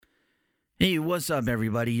Hey, what's up,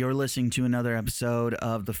 everybody? You're listening to another episode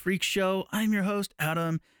of The Freak Show. I'm your host,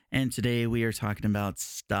 Adam, and today we are talking about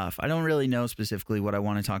stuff. I don't really know specifically what I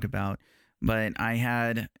want to talk about, but I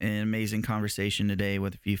had an amazing conversation today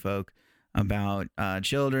with a few folk about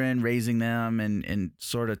children, raising them, and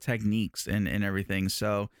sort of techniques and everything.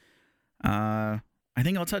 So I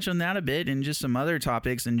think I'll touch on that a bit and just some other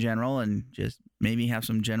topics in general, and just maybe have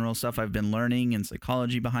some general stuff I've been learning and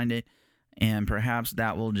psychology behind it. And perhaps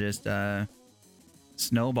that will just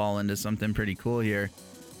snowball into something pretty cool here.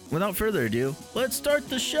 Without further ado, let's start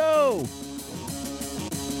the show!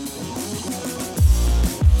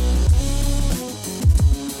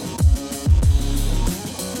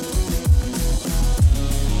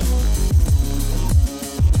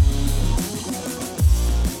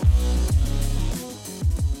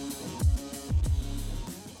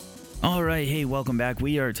 All right, hey, welcome back.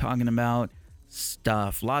 We are talking about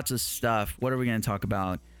stuff, lots of stuff. What are we going to talk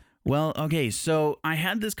about? Well, okay, so I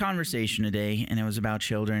had this conversation today, and it was about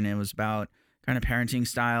children. It was about kind of parenting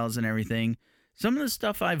styles and everything. Some of the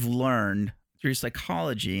stuff I've learned through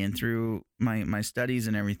psychology and through my studies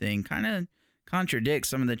and everything kind of contradicts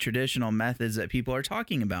some of the traditional methods that people are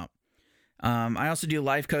talking about. I also do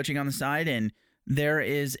life coaching on the side, and there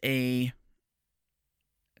is a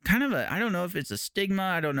kind of I don't know if it's a stigma.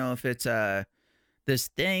 I don't know if it's this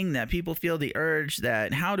thing that people feel the urge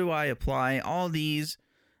that how do I apply all these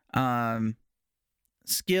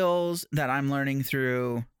skills that I'm learning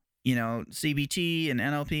through, CBT and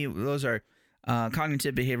NLP. Those are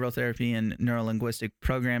cognitive behavioral therapy and neurolinguistic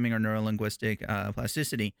programming or neurolinguistic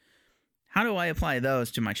plasticity. How do I apply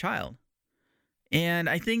those to my child? And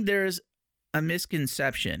I think there's a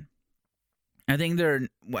misconception. I think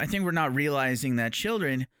we're not realizing that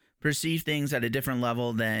children perceive things at a different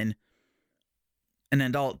level than an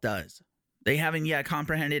adult does. They haven't yet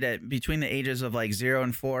comprehended it between the ages of like 0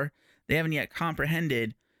 and 4. They haven't yet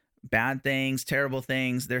comprehended bad things, terrible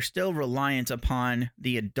things. They're still reliant upon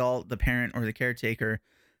the adult, the parent, or the caretaker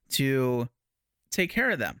to take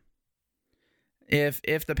care of them. If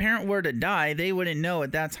the parent were to die, they wouldn't know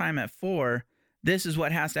at that time at 4, this is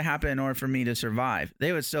what has to happen in order for me to survive.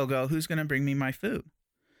 They would still go, who's going to bring me my food?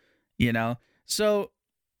 So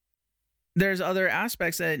there's other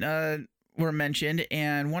aspects that were mentioned,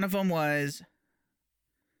 and one of them was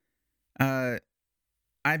I've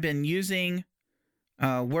been using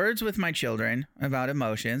words with my children about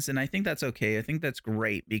emotions, and I think that's okay. I think that's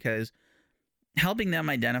great because helping them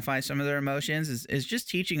identify some of their emotions is just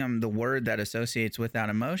teaching them the word that associates with that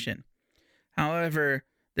emotion. However,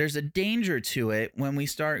 there's a danger to it when we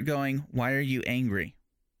start going, why are you angry?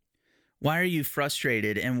 Why are you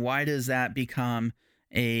frustrated? And why does that become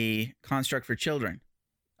a construct for children?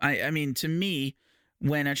 I mean, to me,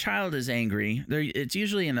 when a child is angry, it's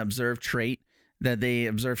usually an observed trait that they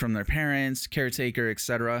observe from their parents, caretaker,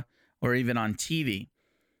 etc., or even on TV.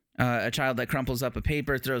 A child that crumples up a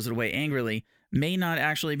paper, throws it away angrily, may not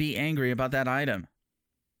actually be angry about that item.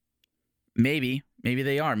 Maybe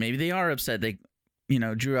they are. Maybe they are upset they,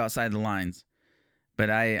 drew outside the lines. But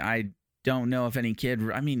I don't know if any kid,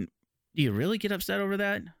 do you really get upset over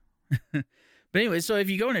that? But anyway, so if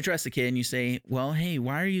you go and address the kid and you say, well, hey,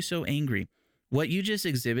 why are you so angry? What you just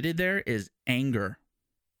exhibited there is anger.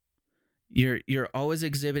 You're always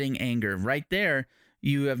exhibiting anger. Right there,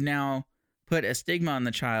 you have now put a stigma on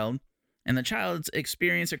the child, and the child's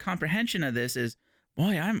experience or comprehension of this is,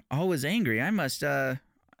 boy, I'm always angry. I must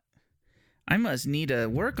need to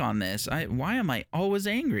work on this. Why am I always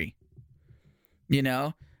angry?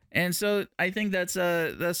 And so I think that's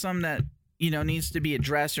something that needs to be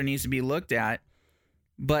addressed or needs to be looked at.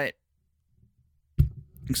 But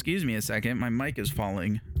excuse me a second, my mic is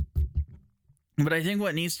falling. But I think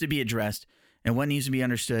what needs to be addressed and what needs to be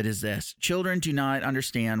understood is this: children do not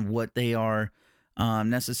understand what they are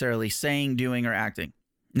necessarily saying, doing, or acting.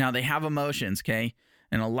 Now they have emotions, okay,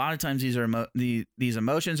 and a lot of times these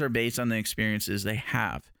emotions are based on the experiences they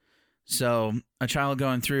have. So a child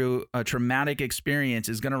going through a traumatic experience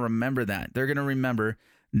is going to remember that. They're going to remember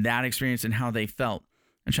that experience and how they felt.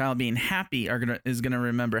 A child being happy is going to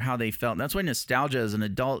remember how they felt. That's why nostalgia as an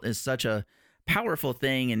adult is such a powerful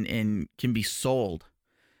thing and can be sold.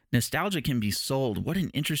 Nostalgia can be sold. What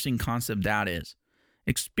an interesting concept that is.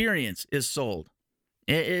 Experience is sold.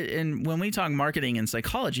 And when we talk marketing and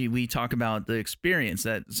psychology, we talk about the experience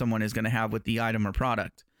that someone is going to have with the item or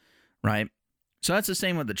product, right? So that's the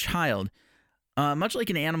same with the child. Much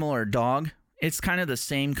like an animal or a dog, it's kind of the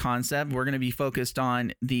same concept. We're going to be focused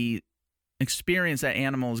on the experience that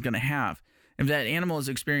animal is going to have. If that animal has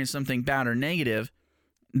experienced something bad or negative,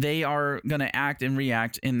 they are going to act and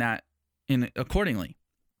react accordingly.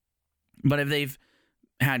 But if they've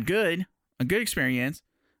had good a good experience,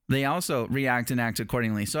 they also react and act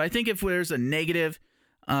accordingly. So I think if there's a negative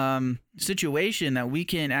situation, that we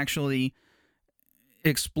can actually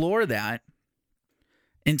explore that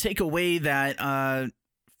and take away that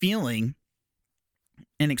feeling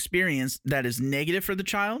and experience that is negative for the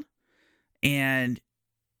child, and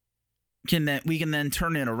we can then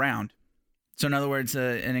turn it around. So in other words,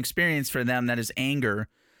 an experience for them that is anger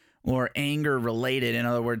or anger related. In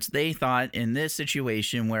other words, they thought in this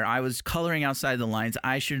situation where I was coloring outside the lines,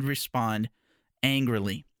 I should respond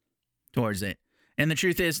angrily towards it. And the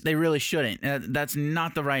truth is, they really shouldn't. That's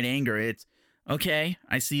not the right anger. It's, okay,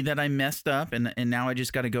 I see that I messed up, and now I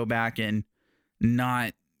just got to go back and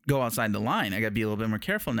not go outside the line. I got to be a little bit more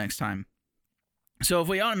careful next time. So if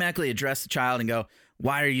we automatically address the child and go,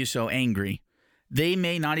 why are you so angry? They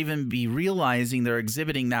may not even be realizing they're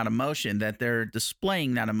exhibiting that emotion, that they're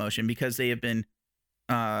displaying that emotion, because they have been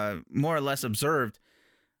more or less observed.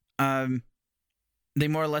 They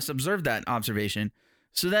more or less observed that observation.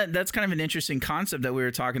 So that's kind of an interesting concept that we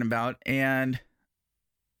were talking about. And,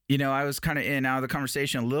 I was kind of in and out of the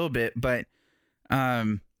conversation a little bit, but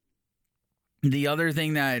the other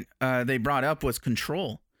thing that they brought up was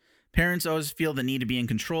control. Parents always feel the need to be in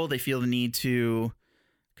control. They feel the need to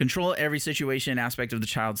control every situation and aspect of the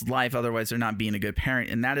child's life. Otherwise, they're not being a good parent.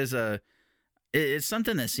 And that is it's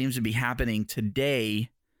something that seems to be happening today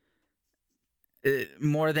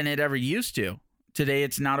more than it ever used to. Today,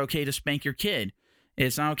 it's not okay to spank your kid.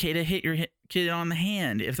 It's not okay to hit your kid on the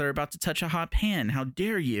hand if they're about to touch a hot pan. How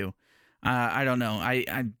dare you? I don't know.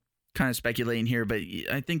 I'm kind of speculating here, but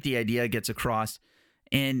I think the idea gets across.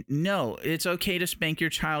 And no, it's okay to spank your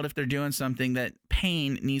child if they're doing something that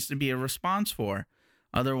pain needs to be a response for.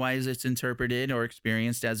 Otherwise, it's interpreted or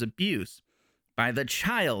experienced as abuse by the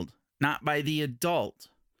child, not by the adult.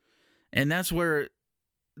 And that's a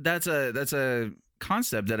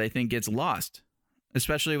concept that I think gets lost,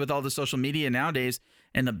 especially with all the social media nowadays.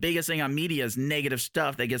 And the biggest thing on media is negative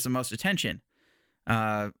stuff that gets the most attention,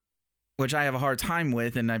 which I have a hard time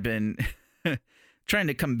with. And I've been trying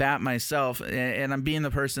to combat myself. And I'm being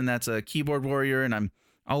the person that's a keyboard warrior. And I'm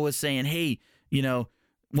always saying, hey,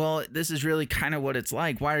 well, this is really kind of what it's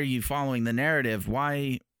like. Why are you following the narrative?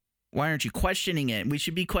 Why aren't you questioning it? We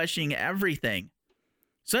should be questioning everything.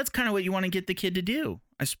 So that's kind of what you want to get the kid to do,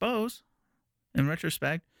 I suppose, in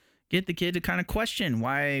retrospect. Get the kid to kind of question,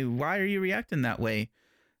 why are you reacting that way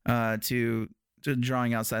to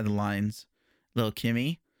drawing outside the lines, little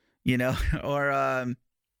Kimmy, Or,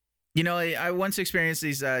 I once experienced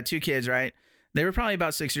these two kids, right? They were probably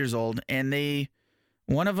about 6 years old, and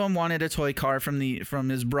one of them wanted a toy car from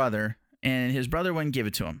his brother, and his brother wouldn't give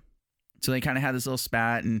it to him. So they kind of had this little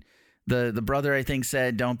spat, and the brother, I think,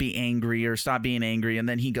 said, don't be angry or stop being angry. And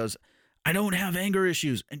then he goes, I don't have anger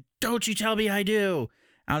issues, and don't you tell me I do,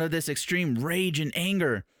 out of this extreme rage and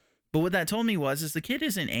anger. But what that told me is the kid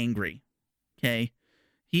isn't angry, okay?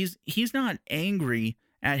 He's not angry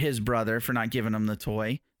at his brother for not giving him the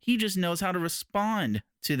toy. He just knows how to respond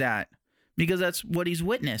to that, because that's what he's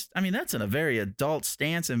witnessed. I mean, that's in a very adult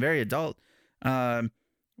stance and very adult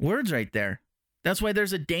words right there. That's why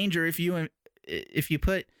there's a danger if you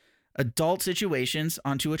put adult situations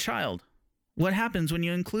onto a child. What happens when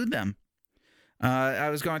you include them? I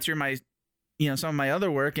was going through my, some of my other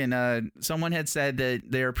work, and someone had said that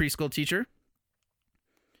they're a preschool teacher,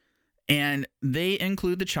 and they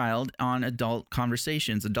include the child on adult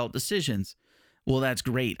conversations, adult decisions. Well, that's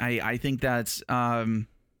great. I think that's kind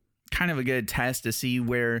of a good test to see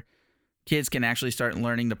where kids can actually start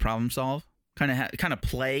learning to problem solve, kind of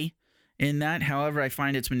play in that. However, I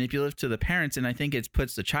find it's manipulative to the parents, and I think it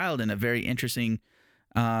puts the child in a very interesting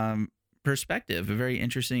perspective, a very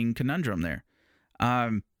interesting conundrum there.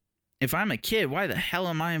 If I'm a kid, why the hell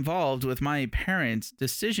am I involved with my parents'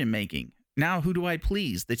 decision making? Now, who do I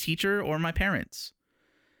please, the teacher or my parents?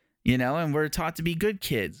 And we're taught to be good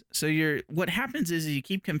kids. So what happens is you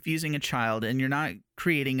keep confusing a child, and you're not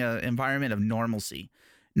creating an environment of normalcy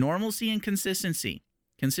and consistency.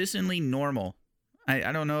 Consistently normal.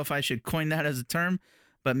 I don't know if I should coin that as a term,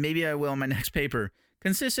 but maybe I will in my next paper.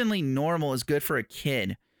 Consistently normal is good for a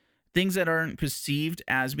kid. Things that aren't perceived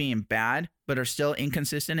as being bad, but are still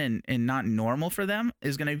inconsistent and not normal for them,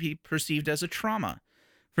 is going to be perceived as a trauma.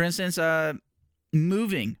 For instance,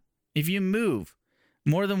 moving. If you move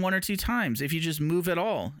more than one or two times, if you just move at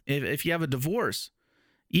all, if you have a divorce,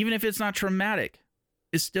 even if it's not traumatic,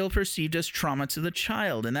 it's still perceived as trauma to the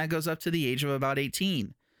child. And that goes up to the age of about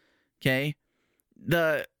 18. Okay.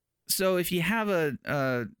 So if you have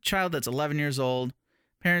a child that's 11 years old,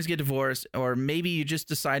 parents get divorced, or maybe you just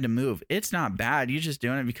decide to move, it's not bad. You're just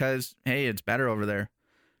doing it because, hey, it's better over there.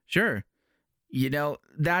 Sure.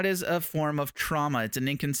 That is a form of trauma. It's an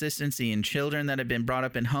inconsistency. And children that have been brought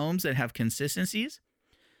up in homes that have consistencies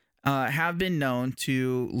have been known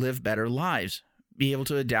to live better lives, be able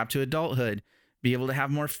to adapt to adulthood, be able to have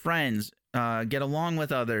more friends, get along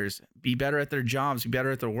with others, be better at their jobs, be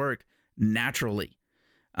better at their work naturally.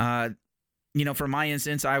 For my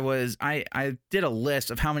instance, I did a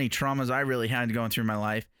list of how many traumas I really had going through my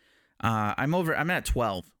life. I'm at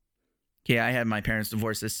 12. Okay, I had my parents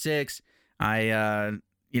divorced at 6. I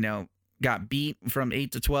got beat from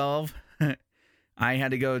 8 to 12. I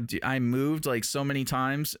had to go. I moved like so many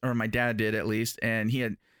times, or my dad did at least,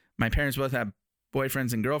 and my parents both had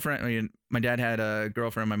boyfriends and girlfriends. I mean, my dad had a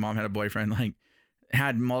girlfriend, my mom had a boyfriend. Like,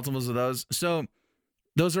 had multiples of those. So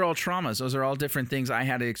those are all traumas. Those are all different things I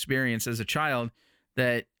had to experience as a child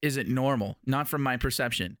that isn't normal, not from my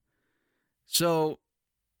perception. So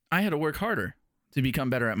I had to work harder to become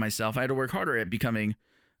better at myself. I had to work harder at becoming,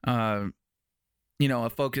 a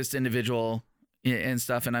focused individual and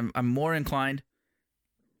stuff. And I'm more inclined.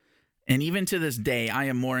 And even to this day, I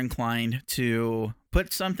am more inclined to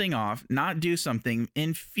put something off, not do something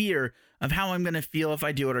in fear of how I'm going to feel if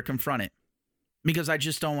I do it or confront it, because I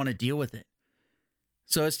just don't want to deal with it.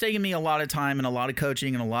 So it's taken me a lot of time and a lot of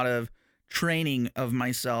coaching and a lot of training of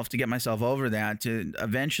myself to get myself over that, to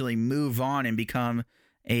eventually move on and become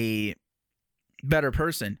a better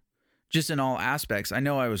person, just in all aspects. I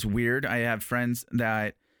know I was weird. I have friends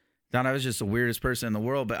that thought I was just the weirdest person in the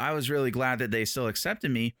world, but I was really glad that they still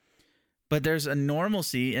accepted me. But there's a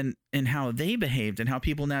normalcy in how they behaved and how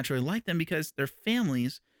people naturally like them because their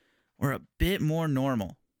families were a bit more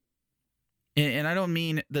normal. And I don't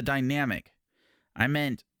mean the dynamic. I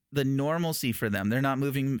meant the normalcy for them. They're not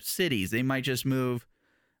moving cities. They might just move.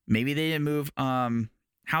 Maybe they didn't move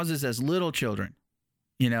houses as little children,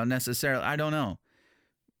 necessarily. I don't know.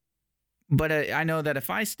 But I know that if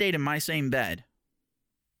I stayed in my same bed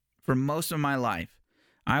for most of my life,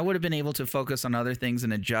 I would have been able to focus on other things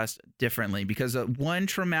and adjust differently, because one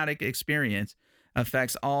traumatic experience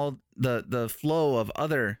affects all the flow of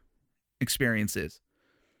other experiences.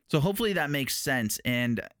 So hopefully that makes sense,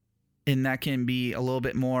 and that can be a little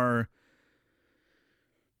bit more,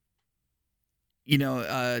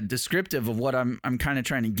 descriptive of what I'm kind of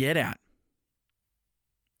trying to get at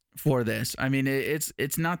for this. I mean,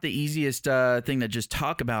 it's not the easiest thing to just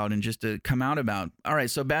talk about and just to come out about. All right,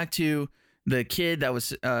 so back to the kid that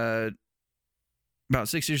was about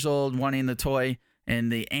 6 years old, wanting the toy,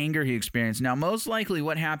 and the anger he experienced. Now, most likely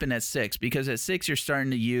what happened at 6, because at 6 you're starting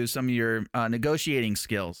to use some of your negotiating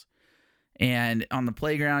skills. And on the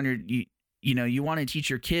playground, you want to teach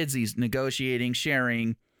your kids these negotiating,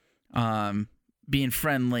 sharing, being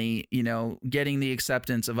friendly, getting the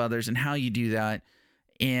acceptance of others and how you do that,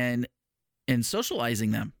 and socializing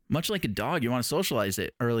them. Much like a dog, you want to socialize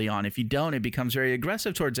it early on. If you don't, it becomes very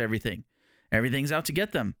aggressive towards everything. Everything's out to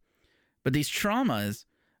get them. But these traumas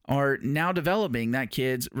are now developing that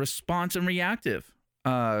kid's response and reactive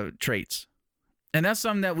traits. And that's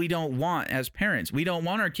something that we don't want as parents. We don't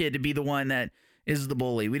want our kid to be the one that is the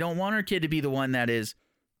bully. We don't want our kid to be the one that is,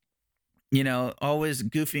 always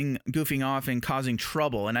goofing off and causing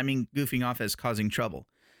trouble. And I mean goofing off as causing trouble.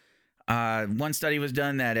 One study was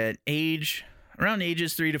done that at around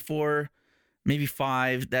ages 3 to 4, maybe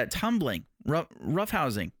 5, that tumbling,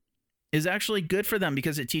 roughhousing is actually good for them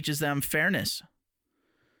because it teaches them fairness,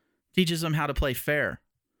 teaches them how to play fair.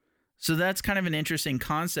 So that's kind of an interesting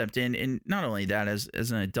concept. And not only that,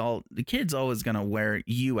 as an adult, the kid's always going to wear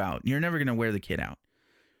you out. You're never going to wear the kid out.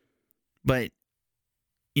 But,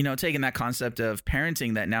 taking that concept of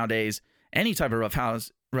parenting, that nowadays any type of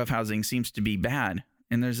roughhousing seems to be bad.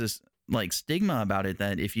 And there's this like stigma about it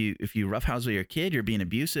that if you roughhouse with your kid, you're being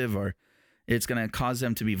abusive, or it's going to cause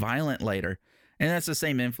them to be violent later. And that's the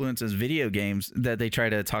same influence as video games that they try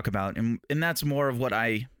to talk about. And that's more of what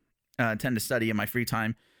I tend to study in my free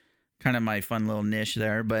time, kind of my fun little niche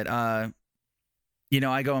there. But, I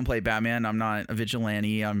go and play Batman. I'm not a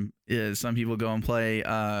vigilante. Some people go and play,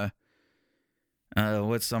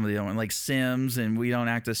 what's some of the other one? Like Sims, and we don't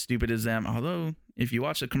act as stupid as them. Although, if you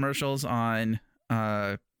watch the commercials on,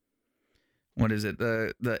 what is it?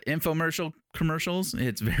 The infomercial commercials,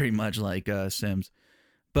 it's very much like Sims.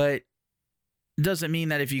 But doesn't mean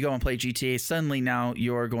that if you go and play GTA, suddenly now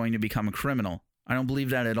you're going to become a criminal. I don't believe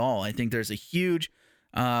that at all. I think there's a huge...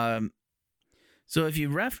 So if you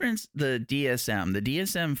reference the DSM, the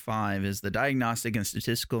DSM-5 is the Diagnostic and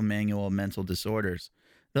Statistical Manual of Mental Disorders,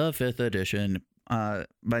 the 5th edition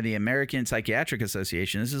by the American Psychiatric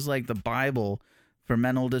Association. This is like the Bible for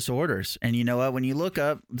mental disorders. And you know what? When you look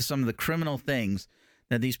up some of the criminal things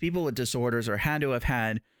that these people with disorders are had to have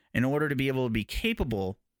had in order to be able to be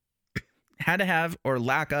capable, had to have or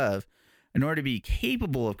lack of in order to be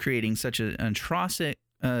capable of creating such an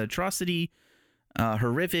atrocity,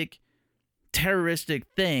 horrific, terroristic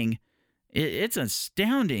thing. It's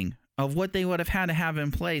astounding of what they would have had to have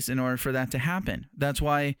in place in order for that to happen. That's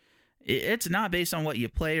why it's not based on what you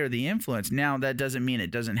play or the influence. Now, that doesn't mean it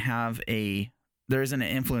doesn't have there isn't an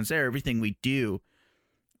influence there. Everything we do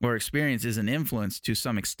or experience is an influence to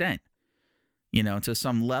some extent, to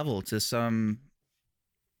some level, to some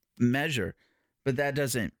measure. But that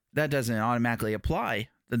doesn't automatically apply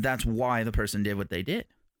that's why the person did what they did.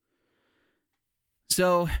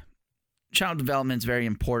 So child development is very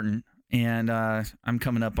important. And I'm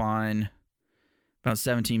coming up on about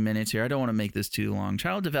 17 minutes here. I don't want to make this too long.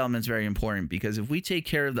 Child development is very important because if we take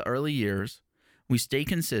care of the early years, we stay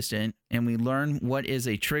consistent, and we learn what is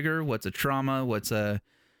a trigger, what's a trauma, what's a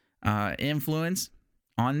influence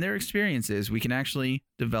on their experiences, we can actually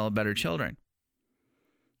develop better children.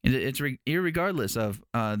 And it's irregardless of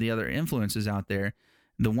the other influences out there.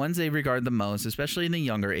 The ones they regard the most, especially in the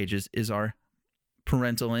younger ages, is our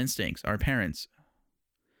parental instincts, our parents.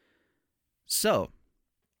 So,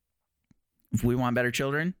 if we want better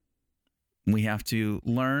children, we have to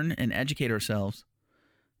learn and educate ourselves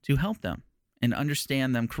to help them and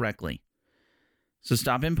understand them correctly. So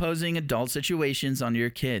stop imposing adult situations on your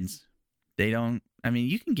kids. You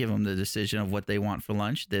can give them the decision of what they want for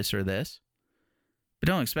lunch, this or this, but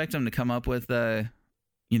don't expect them to come up with,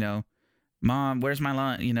 Mom, where's my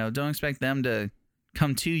lunch? Don't expect them to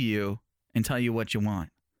come to you and tell you what you want.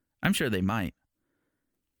 I'm sure they might.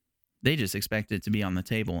 They just expect it to be on the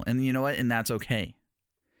table. And you know what? And that's okay.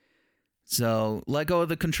 So let go of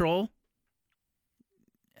the control.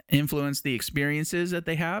 Influence the experiences that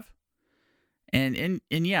they have. And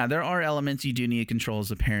yeah, there are elements you do need to control as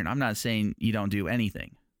a parent. I'm not saying you don't do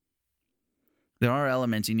anything. There are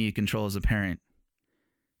elements you need to control as a parent.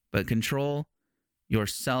 But control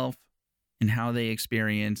yourself and how they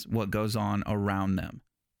experience what goes on around them.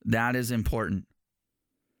 That is important.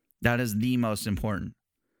 That is the most important.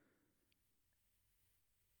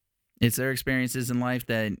 It's their experiences in life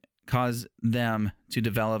that cause them to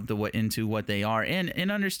develop into what they are. And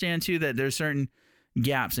understand, too, that there's certain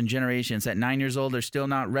gaps in generations. At 9 years old, they're still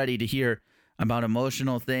not ready to hear about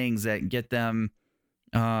emotional things that get them,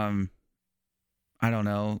 to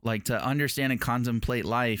understand and contemplate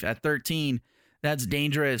life. At 13, that's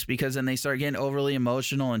dangerous because then they start getting overly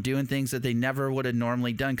emotional and doing things that they never would have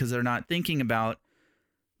normally done because they're not thinking about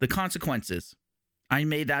the consequences. I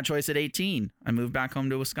made that choice at 18. I moved back home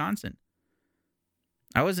to Wisconsin.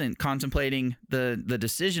 I wasn't contemplating the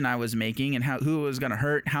decision I was making and who it was going to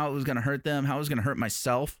hurt, how it was going to hurt them, how it was going to hurt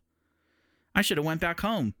myself. I should have went back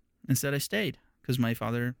home. Instead, I stayed because my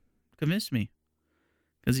father convinced me.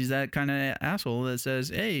 Because he's that kind of asshole that says,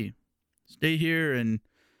 hey, stay here and,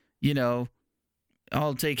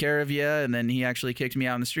 I'll take care of you. And then he actually kicked me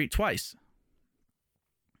out in the street twice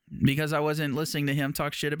because I wasn't listening to him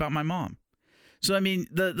talk shit about my mom. So,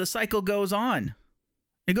 the cycle goes on.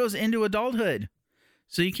 It goes into adulthood.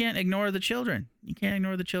 So you can't ignore the children. You can't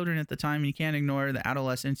ignore the children at the time. You can't ignore the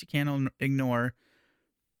adolescents. You can't ignore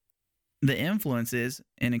the influences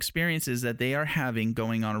and experiences that they are having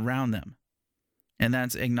going on around them. And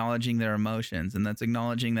that's acknowledging their emotions. And that's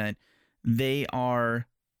acknowledging that they are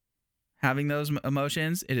having those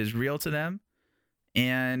emotions. It is real to them.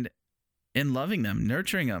 And in loving them,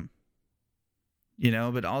 nurturing them.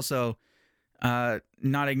 But also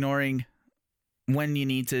not ignoring when you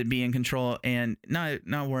need to be in control and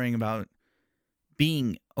not worrying about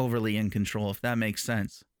being overly in control, if that makes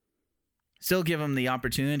sense. Still give them the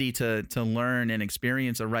opportunity to learn and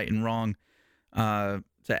experience a right and wrong to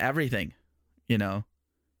everything, Oh,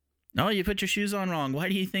 you put your shoes on wrong. Why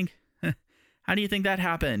do you think, how do you think that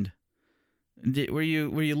happened? Were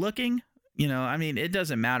you looking? It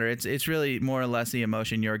doesn't matter. It's really more or less the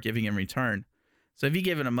emotion you're giving in return. So if you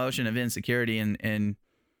give an emotion of insecurity and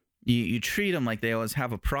you treat them like they always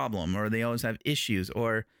have a problem or they always have issues,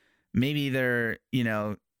 or maybe their,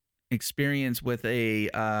 experience with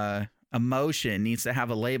a emotion needs to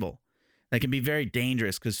have a label, that can be very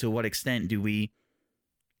dangerous because to what extent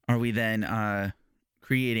are we then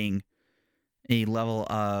creating a level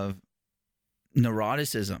of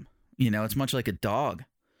neuroticism? It's much like a dog.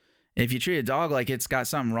 If you treat a dog like it's got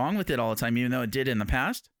something wrong with it all the time, even though it did in the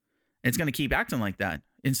past, it's going to keep acting like that,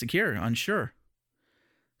 insecure, unsure.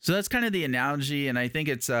 So that's kind of the analogy, and I think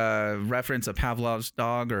it's a reference of Pavlov's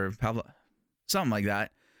dog or something like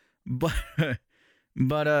that.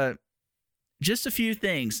 But just a few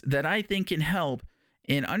things that I think can help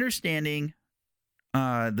in understanding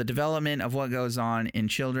the development of what goes on in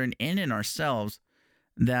children and in ourselves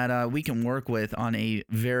that we can work with on a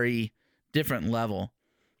very different level.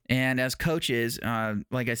 And as coaches,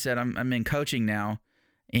 like I said, I'm in coaching now,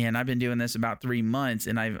 and I've been doing this about 3 months,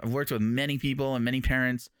 and I've worked with many people and many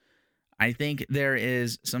parents. I think there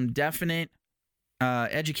is some definite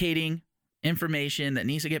educating information that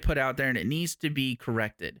needs to get put out there, and it needs to be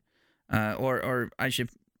corrected, or I should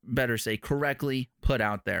better say correctly put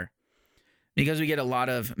out there, because we get a lot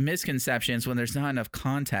of misconceptions when there's not enough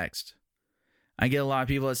context. I get a lot of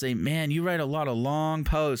people that say, man, you write a lot of long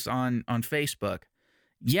posts on Facebook.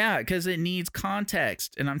 Yeah, because it needs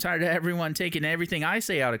context, and I'm tired of everyone taking everything I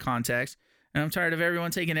say out of context, and I'm tired of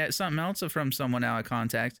everyone taking something else from someone out of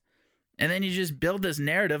context, and then you just build this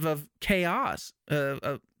narrative of chaos,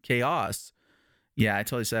 of chaos. Yeah, I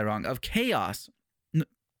totally said it wrong. Of chaos, and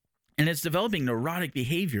it's developing neurotic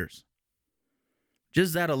behaviors.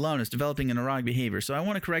 Just that alone is developing a neurotic behavior. So I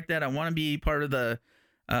want to correct that. I want to be part of the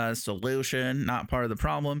solution, not part of the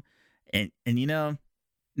problem, and you know.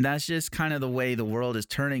 That's just kind of the way the world is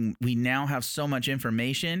turning. We now have so much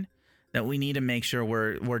information that we need to make sure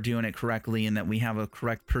we're doing it correctly, and that we have a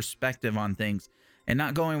correct perspective on things, and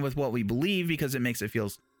not going with what we believe because it makes us feel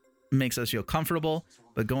comfortable,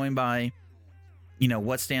 but going by, you know,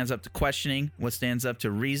 what stands up to questioning, what stands up to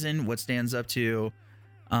reason, what stands up to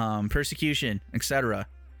persecution, etc.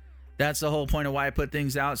 That's the whole point of why I put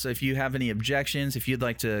things out. So if you have any objections, if you'd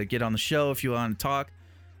like to get on the show, if you want to talk,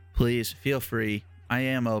 please feel free. I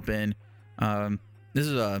am open. This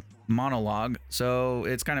is a monologue, so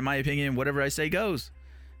it's kind of my opinion. Whatever I say goes.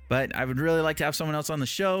 But I would really like to have someone else on the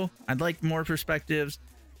show. I'd like more perspectives,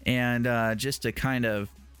 and just to kind of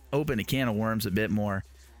open a can of worms a bit more.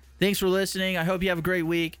 Thanks for listening. I hope you have a great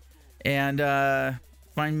week. And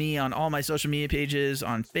find me on all my social media pages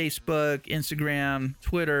on Facebook, Instagram,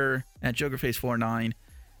 Twitter at JokerFace49,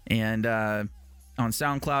 and on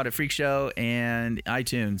SoundCloud at Freak Show, and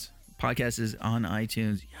iTunes. Podcast is on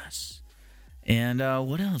iTunes. Yes. And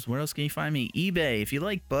what else? Where else can you find me? eBay. If you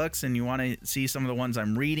like books and you want to see some of the ones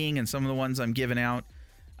I'm reading and some of the ones I'm giving out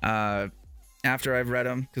after I've read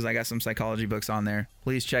them, because I got some psychology books on there,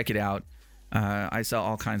 please check it out. I sell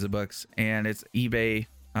all kinds of books, and it's eBay.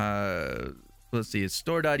 Let's see. It's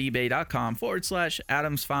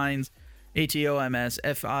store.ebay.com/AdamsFinds,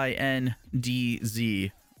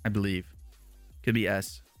 ATOMSFINDZ, I believe. Could be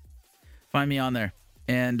S. Find me on there.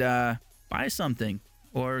 And buy something,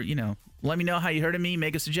 or, you know, let me know how you heard of me.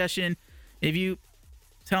 Make a suggestion. If you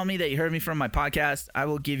tell me that you heard me from my podcast, I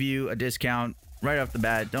will give you a discount right off the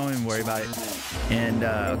bat. Don't even worry about it. And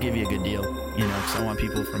I'll give you a good deal, you know, because I want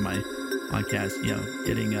people from my podcast, you know,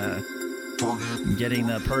 getting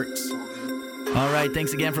the perks. All right.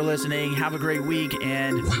 Thanks again for listening. Have a great week.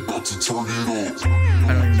 And I don't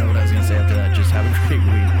even know what I was going to say after that. Just have a great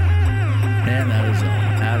week. And that is all.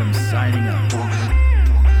 Adam signing up.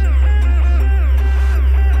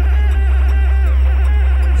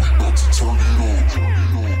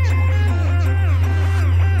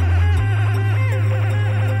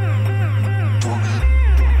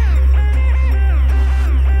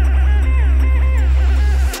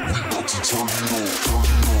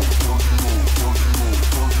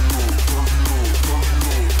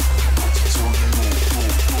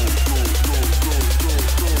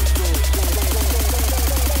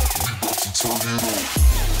 Turn it on.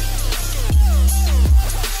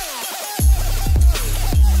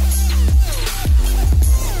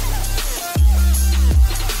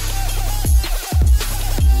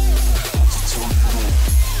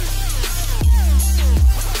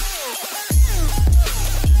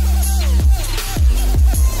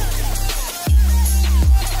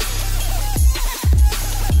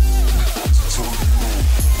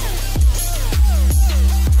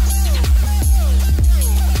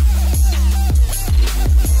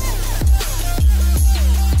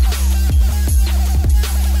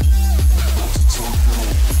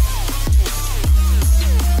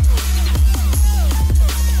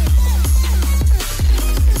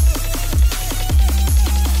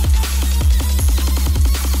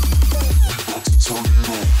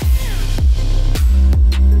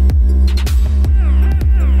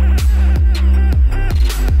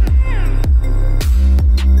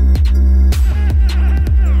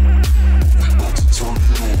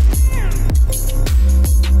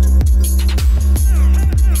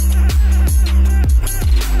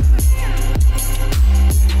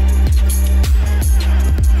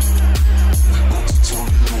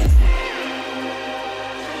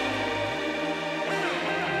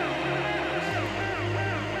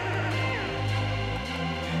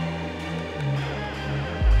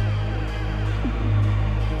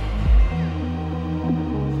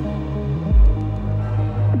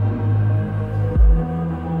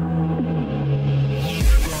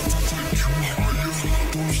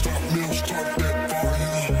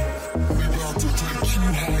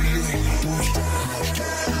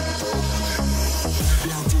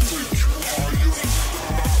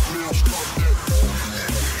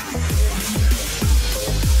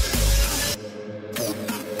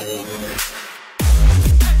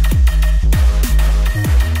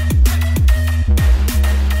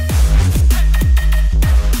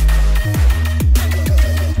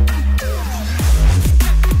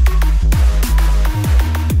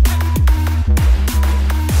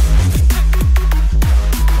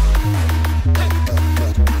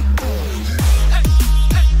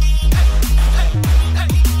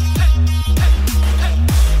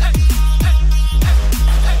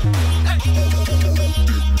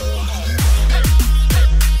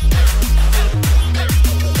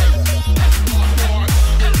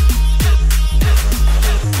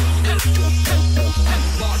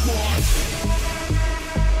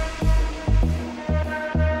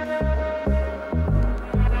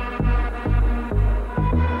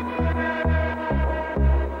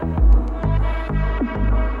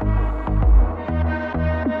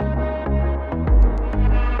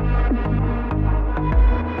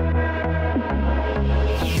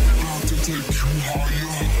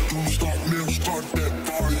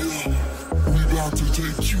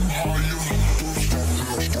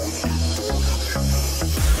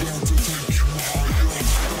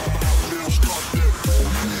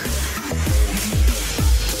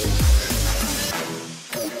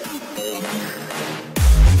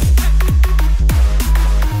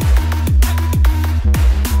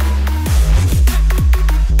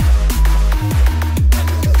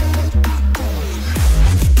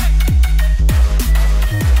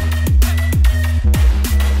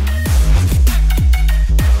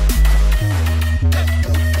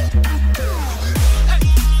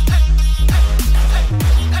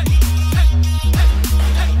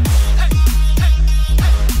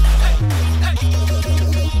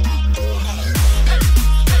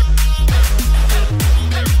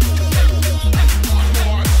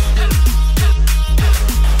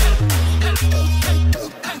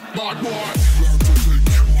 Bad boy.